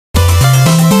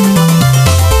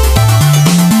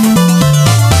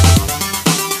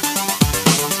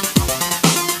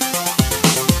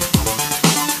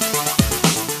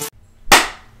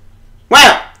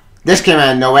this came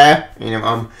out of nowhere. Hey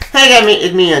guys,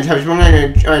 it's me on Touch. We're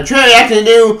going to try reacting to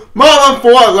do Marvel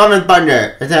 4 Love and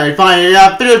Thunder. That's how we find it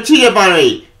out. Bit of cheetah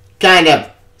bunny. Kind of.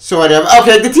 Sort of.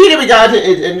 Okay, the cheetah we got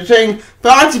is interesting.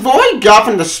 But honestly, for what we got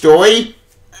from the story,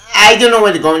 I don't know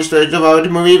where to go in the story about the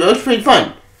movie, but it was pretty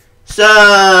fun.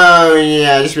 So,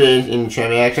 yeah, just really in the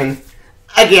reaction.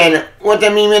 Again, what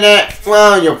that mean with that?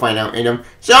 Well, you'll find out.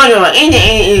 So,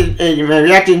 anyway,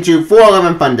 reacting to 4 Love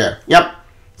and Thunder. Yep.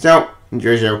 So,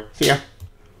 enjoy the show. See ya.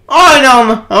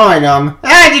 I know.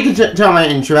 As you can tell my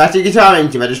interest, you can tell my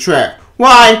interest this trailer.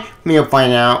 Why? You'll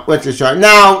find out. Let's just start.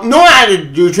 Now, know how to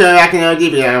do trailer reacting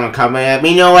because I don't want to cover it. But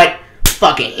you know what?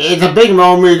 Fuck it. It's a big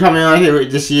Marvel movie coming out here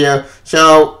this year.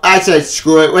 So, I said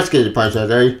screw it. Let's get the part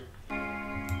started.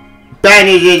 Bad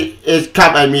news is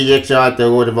copyright music, so I have to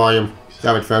lower the volume.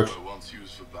 That much, folks.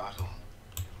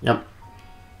 Yep.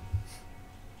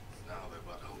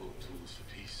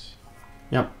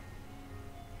 Yep.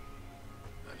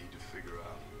 I need to figure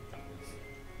out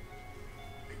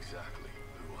exactly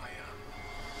who I am.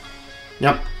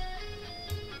 Yep.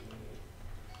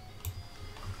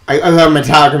 I love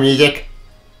Metallica music.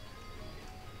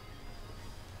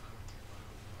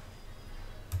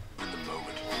 In the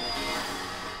moment.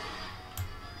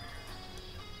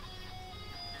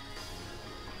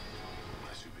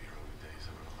 My superhero days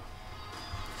are over.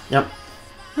 Yep.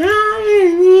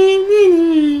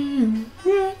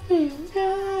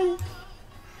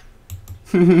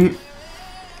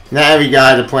 Now every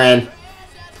guy has a plan.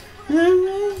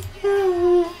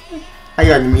 I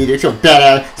got the music so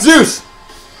badass. Zeus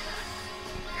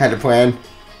had a plan.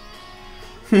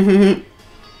 You ever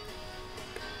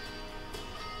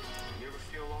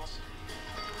feel lost?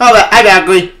 Oh, I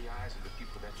agree. The eyes of the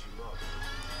people that you love.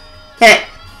 Heh,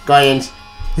 Guardians.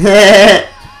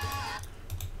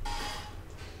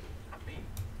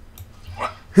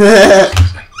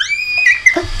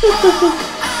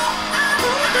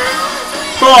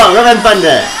 Thor, Love and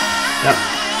Thunder. Yep.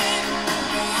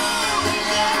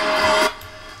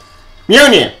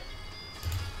 Mjolnir.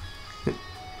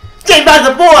 Jane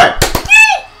Foster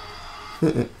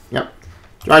 4. Yep.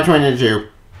 July 22.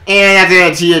 And after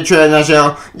that, see a trailer in the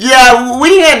show. Yeah,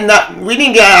 we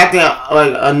didn't get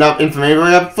enough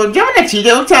information for jumping that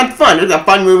cheetah. It sounds fun. It was a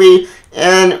fun movie.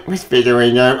 And what's bigger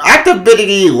right now? After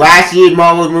Biddy last year's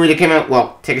Marvel movie that came out,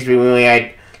 well, technically we only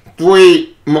had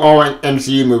 3 Marvel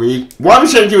MCU movies.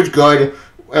 172 was good.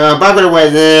 Black Widow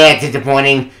was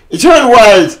disappointing. Eternal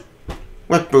was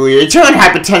what's brilliant. Eternal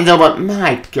had potential, but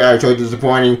my god, so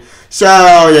disappointing. So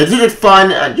yeah, this was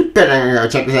fun. You better go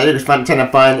check this out. It was fun, ton of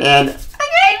fun, and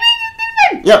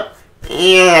yep.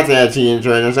 Yeah, that's a teacher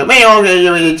trailer. So maybe I'll get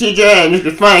the teacher, and this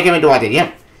was fun. I came in to watch it.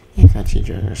 Yep. It's not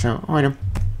teacher. So item.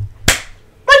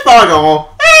 I'm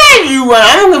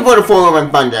looking for the 4 Love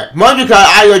and Thunder. Mostly because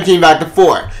I like Team Back to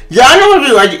 4. Yeah, I know what to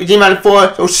do like Team Back to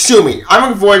 4, so sue me. I'm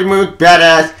looking forward to the movie,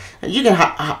 badass. And you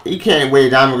can't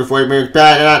wait. I'm looking forward to the movie,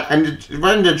 badass. And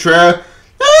running the trailer.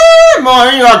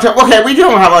 Okay, we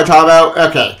don't have what to talk about.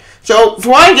 Okay, so for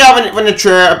what I got from the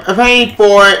trailer, apparently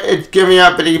 4 is giving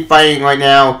up and he's fighting right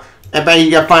now. And apparently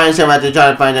you got to find someone to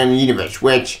try to find in the universe,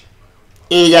 which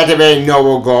is a very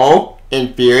noble goal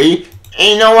in theory.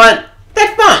 And you know what?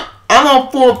 That's fine. I'm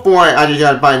all for it. I just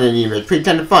gotta find the universe. Pretty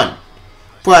kind of fun.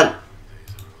 But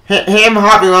him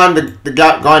hopping on the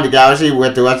Galaxy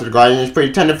with the rest of the Guardians is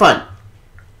pretty ton of fun.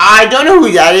 I don't know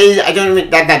who that is. I don't think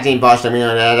that's not Jane Foster. I mean,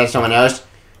 that's someone else.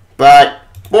 But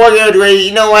 4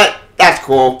 you know what? That's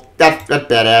cool. That's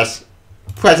badass.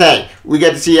 Plus, hey, we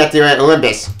get to see at the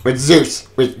Olympus with Zeus,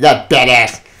 with that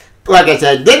badass. Like I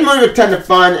said, this movie was ton of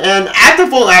fun, and after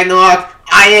full Ragnarok,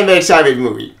 I am excited for the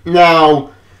movie.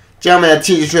 Now, gentlemen, a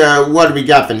teaser trailer, what do we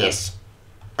got from this?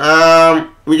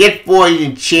 We get Thor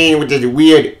using chain with this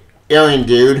weird alien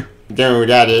dude. I don't know who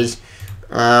that is.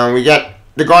 We got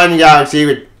the Guardian of the Galaxy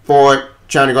with Thor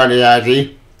trying to go into the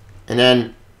Galaxy. And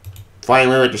then flying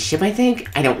away with the ship, I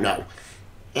think? I don't know.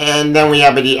 And then we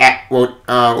have the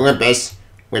Olympus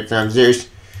with Zeus.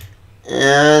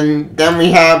 And then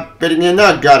we have getting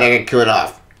another god that got killed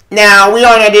off. Now, we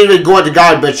all know that we go to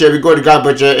God Butcher. We go to God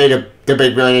Butcher in the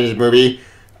big villain in this movie.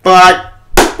 But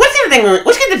what's the thing?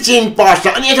 Let's get the Jane Foster.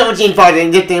 I need to talk about Jane Foster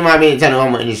and this thing might be a ton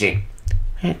of more interesting.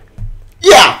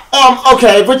 Yeah,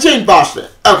 okay, for Jane Foster.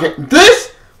 Okay,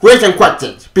 this raises some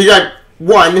questions. Because,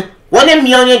 one, when the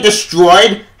Mjolnir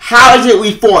destroyed, how is it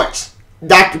reforged?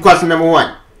 That's the question number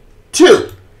 1.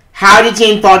 2, how did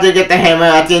Jane Foster get the hammer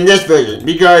out in this version?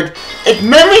 Because, if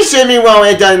memory serves me well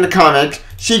when it does in the comics,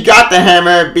 she got the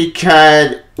hammer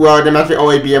because, well, there must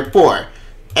always be a 4.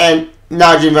 And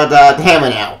now Jane got the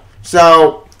hammer now.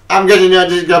 So, I'm guessing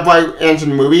this is going to probably answer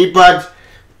the movie, but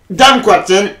dumb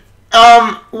question.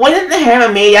 Wasn't the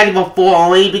hammer made out of before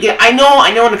only? Because I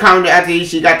know in the comment after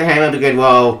she got the hammer because,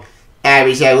 well,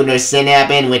 Abby said when there's sin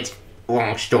happened, which,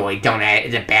 long story, don't add,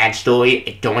 it's a bad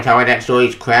story. Don't tell her that story,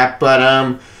 it's crap.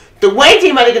 But, the way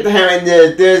she might get the hammer in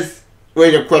this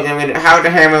was a question how the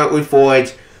hammer was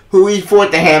forged, who we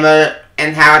forged the hammer,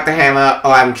 and how the hammer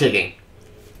I'm kicking.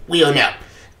 We don't know.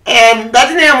 And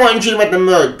that's the thing I want to check about the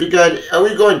most, because are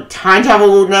we going time travel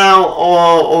route now,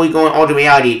 or are we going alternate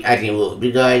reality route?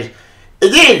 Because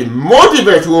if it is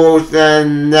multiverse rules,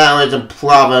 then that was a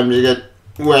problem. Because,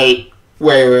 wait.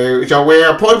 So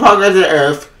we're post-progress of the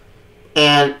Earth,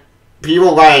 and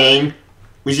people lying.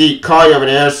 We see cars over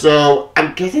there, so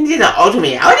I'm guessing this is an alternate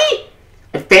reality?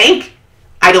 I think?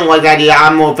 I don't like that idea.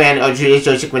 I'm more a fan of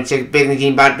traditional 616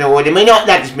 business about the order. I mean, no,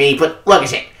 that's just me, but like I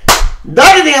said. The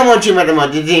other thing I want you to know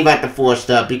is the thing about the Force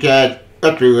stuff, because,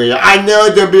 let's be real, I know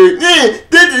they'll be, this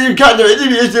is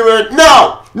continuity,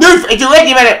 no! It's a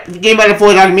great game about the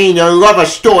Force like me, you know, love a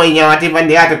story, you know, I think when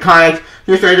they have the comics,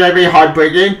 your stories are very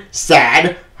heartbreaking,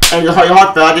 sad, and your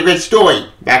heartfelt, it's a great story.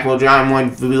 Back when John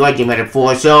wanted to be like Game about the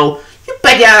Force, so, you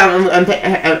bet down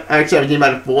on 17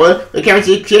 about the Force, the camera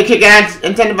see kick ass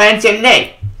and send it by and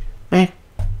today. Right?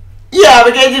 Yeah,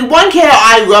 because there's one character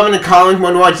I love in the comics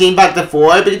when watching about the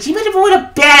Thor, because she made the Thor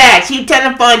a badass. She's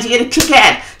ton of fun. She get a kick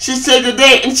ass. She saved the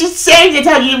day, and she saved it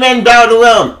how you men battle the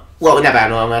realm. Well, not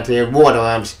battle the realm, actually, water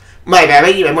realms. My bad,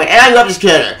 right? And I love this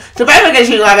character. So if I ever get to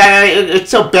see it's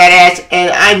so badass,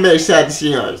 and I'm very sad to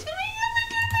see her.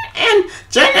 And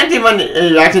just after when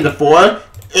reacting to Thor,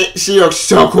 she looks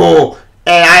so cool,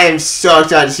 and I am so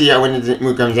excited to see her when the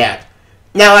movie comes out.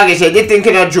 Now, like I said, this thing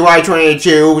came out July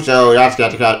 22, so that's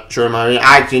got to cut short my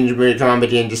I think it's going to come out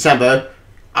in December.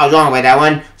 I was wrong about that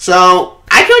one. So,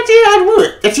 I can't see how the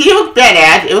movie. The TV looked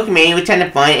badass, it looked amazing, it was kind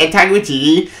of fun, and talking with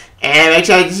TV, and I'm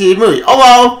excited to see the movie. Oh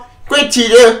well, great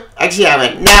teaser. Actually, I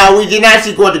went. Now, we did not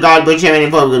see Court of God, but she went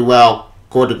in for good well.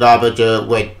 Court of God, but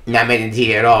would not make the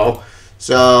teaser at all.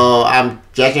 So, I'm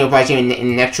guessing we'll probably see him in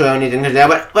the next show and anything like that.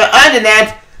 But other than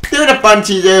that, it was a fun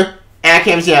teaser. And I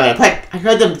can't see how it. But I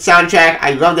heard the soundtrack.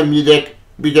 I love the music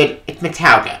because it's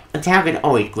Metallica. Metallica is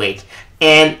always great.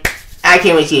 And I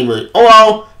can't wait to see the movie. Oh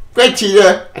well, great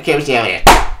teaser. I can't wait to see how it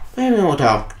is. Maybe we'll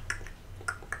talk.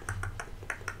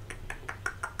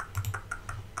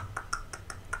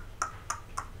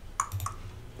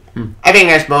 I think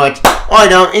that's much. Oh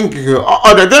no,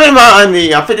 the thing on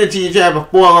the 50 teaser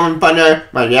before I'm Thunder,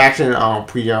 my reaction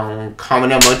please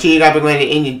comment on my teaser. I've been going to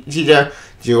in the teaser.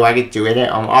 Do you like it? Do it.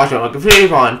 Also like a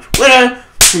video on Twitter.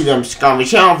 Please comment me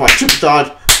channel for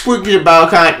superstars. Please get a bell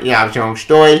count. Yeah, I'm telling a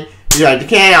story. If you like the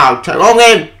can, I'll tell long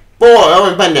game.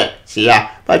 4 Thunder. See ya.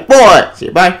 Bye 4. See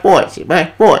ya. Bye 4. See ya.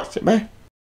 Bye 4. See ya. Bye.